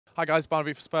Hi guys,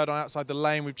 Barnaby for Spurred On outside the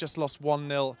lane. We've just lost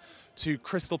 1-0 to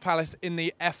Crystal Palace in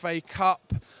the FA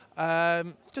Cup.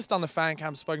 Just done the fan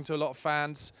camp, spoken to a lot of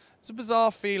fans. It's a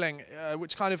bizarre feeling,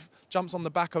 which kind of jumps on the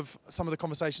back of some of the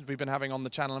conversations we've been having on the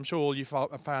channel. I'm sure all you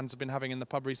fans have been having in the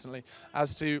pub recently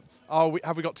as to,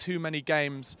 have we got too many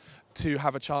games to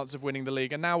have a chance of winning the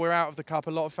league? And now we're out of the cup.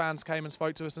 A lot of fans came and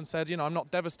spoke to us and said, you know, I'm not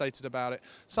devastated about it.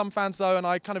 Some fans though, and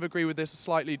I kind of agree with this, are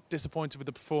slightly disappointed with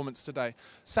the performance today.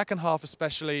 Second half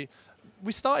especially,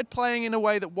 we started playing in a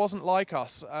way that wasn't like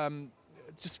us.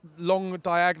 Just long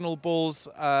diagonal balls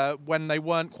when they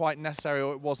weren't quite necessary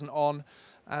or it wasn't on.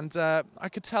 And I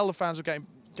could tell the fans were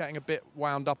getting a bit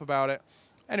wound up about it.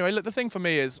 Anyway, look, the thing for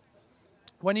me is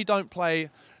when you don't play,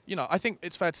 you know, I think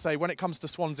it's fair to say when it comes to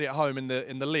Swansea at home in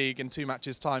the league in 2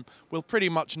 matches' time, we'll pretty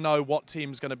much know what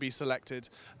team's going to be selected.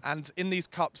 And in these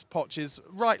cups, Poch is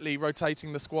rightly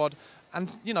rotating the squad. And,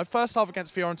 you know, first half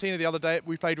against Fiorentina the other day,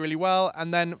 we played really well.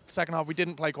 And then second half, we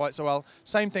didn't play quite so well.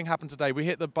 Same thing happened today. We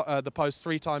hit the post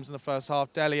 3 times in the first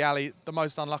half. Dele Alli, the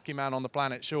most unlucky man on the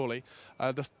planet, surely.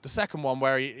 The second one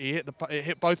where he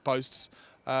hit both posts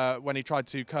when he tried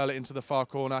to curl it into the far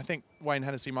corner. I think Wayne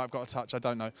Hennessy might have got a touch, I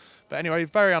don't know. But anyway,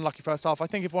 very unlucky first half. I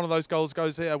think if one of those goals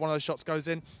goes in, one of those shots goes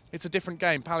in, it's a different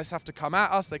game. Palace have to come at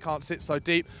us, they can't sit so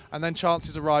deep, and then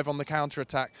chances arrive on the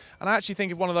counter-attack. And I actually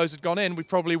think if one of those had gone in, we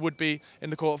probably would be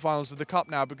in the quarterfinals of the Cup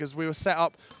now, because we were set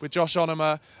up with Josh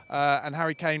Onomah and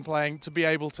Harry Kane playing to be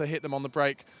able to hit them on the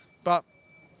break. But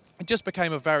it just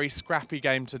became a very scrappy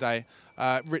game today,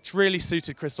 which really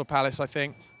suited Crystal Palace, I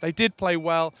think. They did play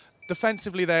well.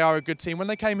 Defensively, they are a good team. When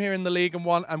they came here in the league and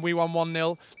we won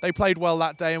 1-0, they played well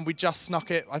that day and we just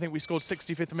snuck it. I think we scored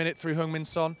 65th minute through Heung-min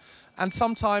Son. And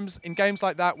sometimes in games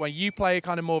like that, when you play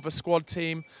kind of more of a squad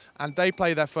team and they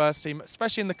play their first team,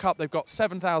 especially in the Cup, they've got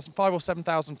 5,000 or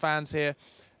 7,000 fans here.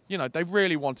 You know, they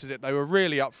really wanted it. They were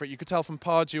really up for it. You could tell from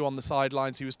Pardew on the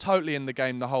sidelines. He was totally in the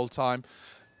game the whole time.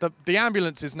 The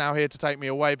ambulance is now here to take me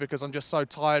away because I'm just so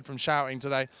tired from shouting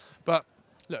today. But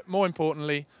look, more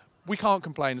importantly, we can't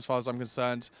complain as far as I'm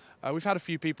concerned. We've had a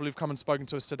few people who've come and spoken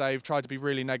to us today who've tried to be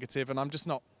really negative, and I'm just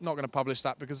not going to publish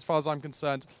that because as far as I'm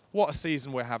concerned, what a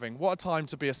season we're having. What a time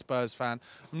to be a Spurs fan.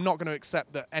 I'm not going to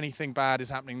accept that anything bad is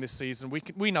happening this season.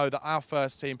 We know that our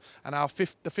first team and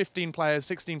the 15 players,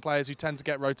 16 players who tend to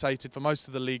get rotated for most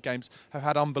of the league games have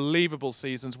had unbelievable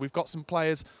seasons. We've got some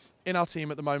players in our team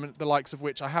at the moment, the likes of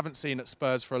which I haven't seen at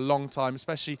Spurs for a long time,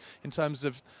 especially in terms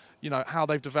of, you know, how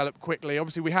they've developed quickly.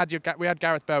 Obviously, we had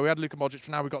Gareth Bale, we had Luka Modric, but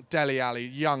now we've got Dele Alli,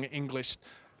 young English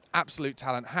absolute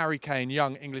talent. Harry Kane,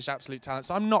 young English absolute talent.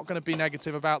 So I'm not going to be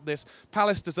negative about this.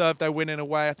 Palace deserved their win in a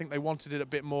way. I think they wanted it a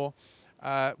bit more.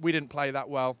 We didn't play that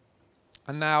well.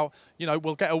 And now, you know,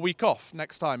 we'll get a week off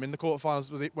next time in the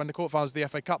quarterfinals. When the quarterfinals of the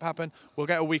FA Cup happen, we'll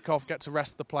get a week off, get to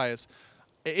rest the players.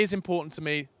 It is important to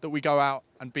me that we go out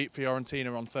and beat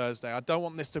Fiorentina on Thursday. I don't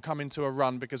want this to come into a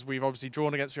run because we've obviously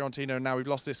drawn against Fiorentina and now we've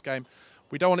lost this game.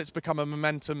 We don't want it to become a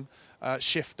momentum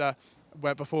shifter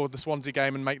before the Swansea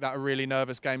game and make that a really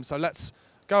nervous game. So let's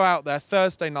go out there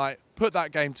Thursday night, put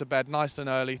that game to bed nice and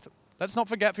early. Let's not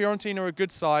forget Fiorentina are a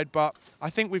good side, but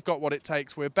I think we've got what it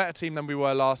takes. We're a better team than we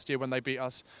were last year when they beat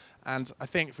us. And I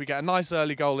think if we get a nice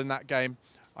early goal in that game,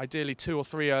 ideally 2 or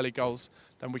 3 early goals,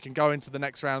 then we can go into the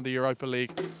next round of the Europa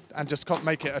League and just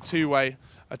make it a two-way,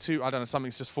 I don't know,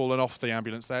 something's just fallen off the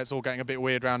ambulance there. It's all getting a bit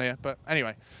weird around here. But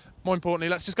anyway, more importantly,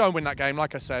 let's just go and win that game,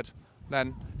 like I said.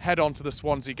 Then head on to the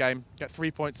Swansea game, get 3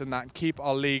 points in that and keep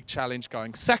our league challenge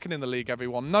going. Second in the league,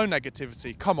 everyone. No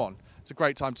negativity. Come on. It's a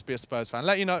great time to be a Spurs fan.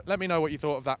 Let me know what you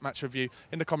thought of that match review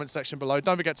in the comments section below.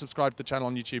 Don't forget to subscribe to the channel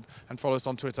on YouTube and follow us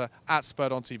on Twitter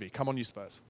 @SpurredOnTV. Come on, you Spurs.